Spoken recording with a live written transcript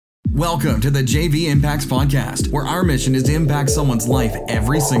Welcome to the JV Impacts Podcast, where our mission is to impact someone's life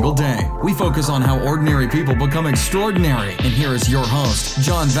every single day. We focus on how ordinary people become extraordinary. And here is your host,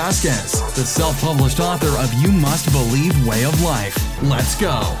 John Vasquez, the self-published author of You Must Believe Way of Life. Let's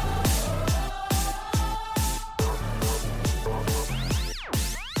go.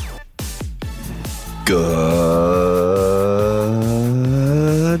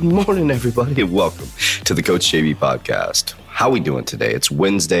 Good morning, everybody, and welcome to the Coach JV Podcast. How we doing today? It's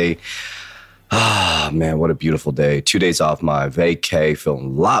Wednesday. Man, what a beautiful day. 2 days off my vacay, feeling a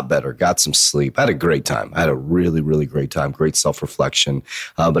lot better, got some sleep. I had a great time. I had a really, really great time, great self-reflection.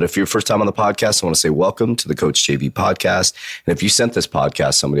 But if you're first time on the podcast, I want to say welcome to the Coach JV Podcast. And if you sent this podcast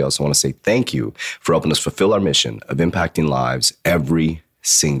to somebody else, I want to say thank you for helping us fulfill our mission of impacting lives every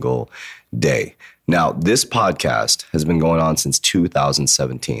single day. Now, this podcast has been going on since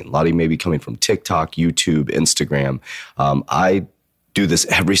 2017. A lot of you may be coming from TikTok, YouTube, Instagram. I do this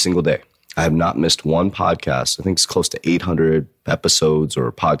every single day. I have not missed one podcast. I think it's close to 800 episodes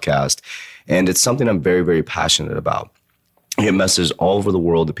or podcast. And it's something I'm very, very passionate about. I get messages all over the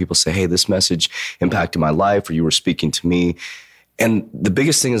world that people say, hey, this message impacted my life, or you were speaking to me. And the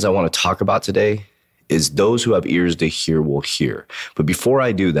biggest thing is I want to talk about today is those who have ears to hear will hear. But before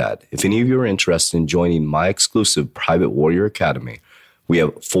I do that, if any of you are interested in joining my exclusive Private Warrior Academy, we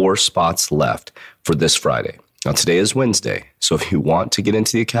have 4 spots left for this Friday. Now, today is Wednesday, so if you want to get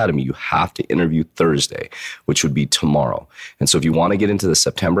into the academy, you have to interview Thursday, which would be tomorrow. And so if you want to get into the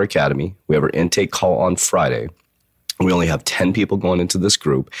September Academy, we have our intake call on Friday. We only have 10 people going into this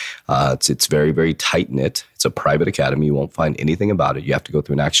group. It's very, very tight-knit. It's a private academy. You won't find anything about it. You have to go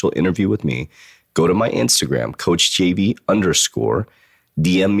through an actual interview with me. Go to my Instagram, CoachJV_,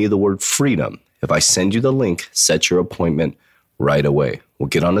 DM me the word freedom. If I send you the link, set your appointment right away. We'll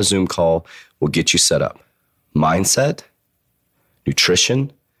get on a Zoom call. We'll get you set up. Mindset,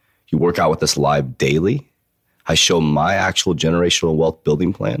 nutrition. You work out with us live daily. I show my actual generational wealth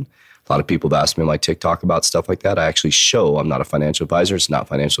building plan. A lot of people have asked me on my TikTok about stuff like that. I actually show, I'm not a financial advisor. It's not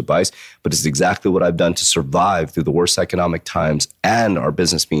financial advice, but it's exactly what I've done to survive through the worst economic times and our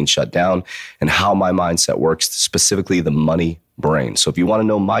business being shut down, and how my mindset works, specifically the money brain. So if you want to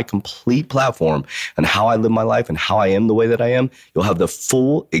know my complete platform and how I live my life and how I am the way that I am, you'll have the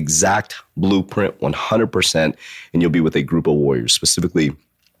full exact blueprint 100%, and you'll be with a group of warriors. Specifically,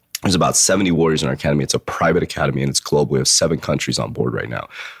 there's about 70 warriors in our academy. It's a private academy and it's global. We have 7 countries on board right now.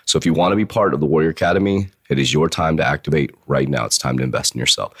 So if you want to be part of the Warrior Academy, it is your time to activate right now. It's time to invest in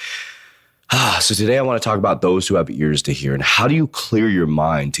yourself. So today I want to talk about those who have ears to hear, and how do you clear your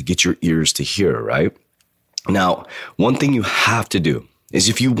mind to get your ears to hear, right? Now, one thing you have to do is,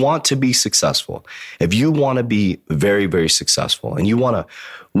 if you want to be successful, if you want to be very, very successful, and you want to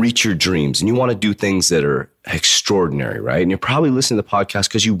reach your dreams, and you want to do things that are extraordinary, right? And you're probably listening to the podcast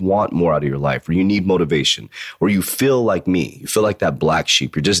because you want more out of your life, or you need motivation, or you feel like me, you feel like that black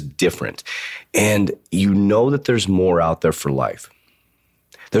sheep, you're just different. And you know that there's more out there for life.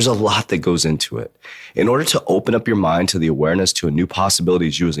 There's a lot that goes into it. In order to open up your mind to the awareness to a new possibility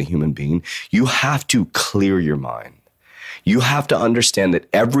as you as a human being, you have to clear your mind. You have to understand that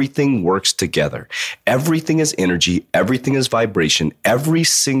everything works together. Everything is energy. Everything is vibration. Every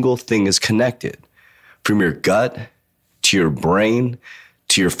single thing is connected. From your gut to your brain,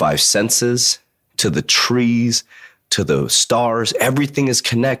 to your 5 senses, to the trees, to the stars, everything is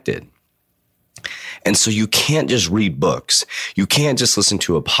connected. And so you can't just read books. You can't just listen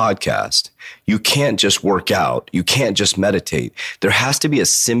to a podcast. You can't just work out. You can't just meditate. There has to be a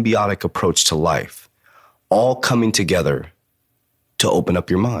symbiotic approach to life, all coming together to open up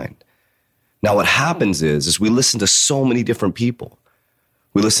your mind. Now, what happens is we listen to so many different people.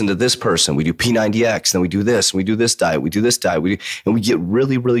 We listen to this person, we do P90X, then we do this, and we do this diet, and we get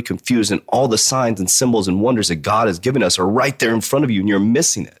really, really confused, and all the signs and symbols and wonders that God has given us are right there in front of you, and you're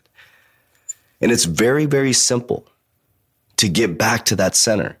missing it. And it's very, very simple to get back to that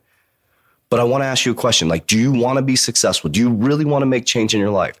center. But I want to ask you a question, like, do you want to be successful? Do you really want to make change in your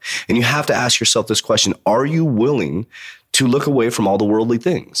life? And you have to ask yourself this question: are you willing to look away from all the worldly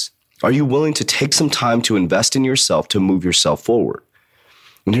things? Are you willing to take some time to invest in yourself to move yourself forward?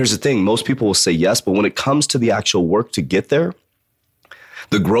 And here's the thing, most people will say yes, but when it comes to the actual work to get there,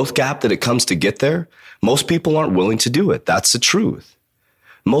 the growth gap that it comes to get there, most people aren't willing to do it. That's the truth.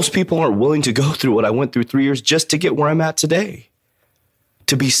 Most people aren't willing to go through what I went through 3 years just to get where I'm at today.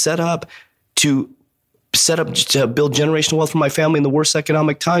 To be set up to build generational wealth for my family in the worst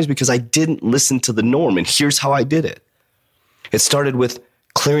economic times, because I didn't listen to the norm. And here's how I did it. It started with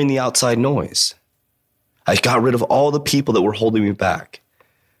clearing the outside noise. I got rid of all the people that were holding me back.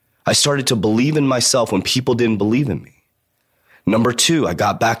 I started to believe in myself when people didn't believe in me. Number 2, I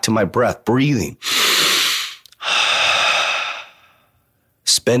got back to my breath, breathing.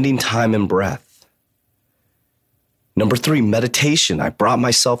 Spending time in breath. Number 3, meditation. I brought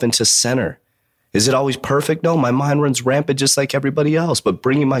myself into center. Is it always perfect? No, my mind runs rampant just like everybody else, but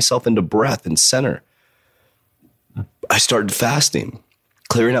bringing myself into breath and center. I started fasting,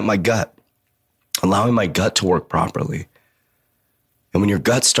 clearing up my gut, allowing my gut to work properly. And when your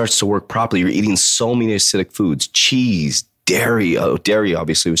gut starts to work properly, you're eating so many acidic foods, cheese, dairy. Oh, dairy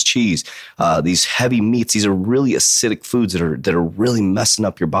obviously was cheese. These heavy meats, these are really acidic foods that are really messing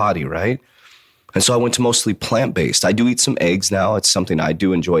up your body, right? And so I went to mostly plant-based. I do eat some eggs now. It's something I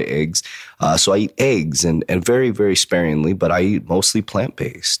do enjoy, eggs. So I eat eggs and very, very sparingly, but I eat mostly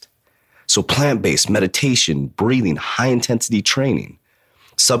plant-based. So plant-based, meditation, breathing, high-intensity training,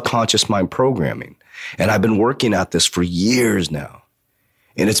 subconscious mind programming. And I've been working at this for years now.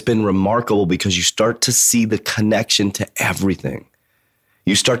 And it's been remarkable because you start to see the connection to everything.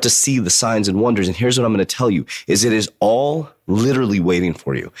 You start to see the signs and wonders. And here's what I'm going to tell you, is it is all literally waiting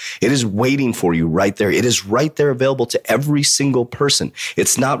for you. It is waiting for you right there. It is right there available to every single person.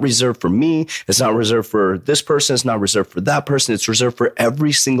 It's not reserved for me. It's not reserved for this person. It's not reserved for that person. It's reserved for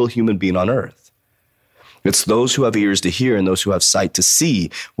every single human being on earth. It's those who have ears to hear and those who have sight to see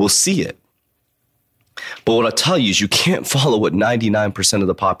will see it. But what I tell you is you can't follow what 99% of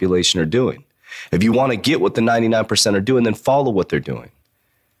the population are doing. If you want to get what the 99% are doing, then follow what they're doing.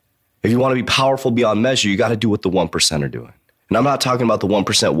 If you want to be powerful beyond measure, you got to do what the 1% are doing. And I'm not talking about the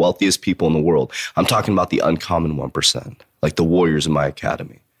 1% wealthiest people in the world. I'm talking about the uncommon 1%, like the warriors in my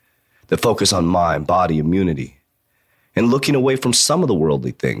academy, that focus on mind, body, immunity, and looking away from some of the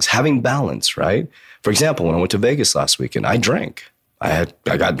worldly things, having balance, right? For example, when I went to Vegas last weekend, I drank. I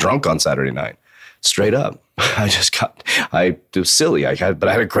got drunk on Saturday night, straight up. It was silly. But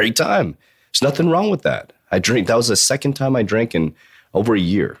I had a great time. There's nothing wrong with that. That was the second time I drank in over a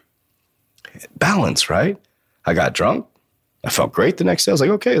year. Balance, right? I got drunk. I felt great the next day. I was like,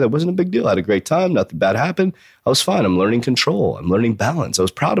 okay, that wasn't a big deal. I had a great time. Nothing bad happened. I was fine. I'm learning control. I'm learning balance. I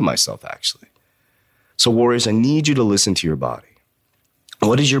was proud of myself, actually. So warriors, I need you to listen to your body.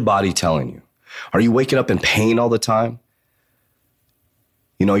 What is your body telling you? Are you waking up in pain all the time?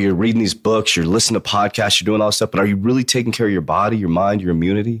 You know, you're reading these books, you're listening to podcasts, you're doing all this stuff, but are you really taking care of your body, your mind, your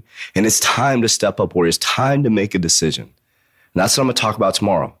immunity? And it's time to step up, warriors. It's time to make a decision. And that's what I'm going to talk about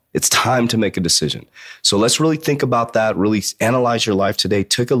tomorrow. It's time to make a decision. So let's really think about that, really analyze your life today.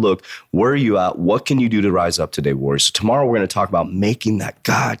 Take a look. Where are you at? What can you do to rise up today, warriors? So tomorrow we're going to talk about making that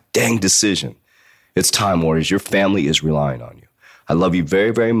god dang decision. It's time, warriors. Your family is relying on you. I love you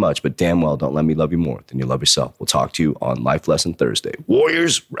very, very much, but damn well don't let me love you more than you love yourself. We'll talk to you on Life Lesson Thursday.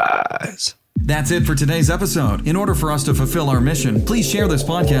 Warriors, rise. That's it for today's episode. In order for us to fulfill our mission, please share this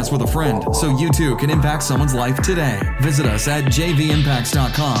podcast with a friend so you too can impact someone's life today. Visit us at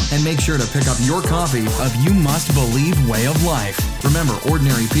jvimpacts.com and make sure to pick up your copy of You Must Believe Way of Life. Remember,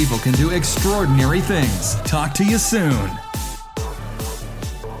 ordinary people can do extraordinary things. Talk to you soon.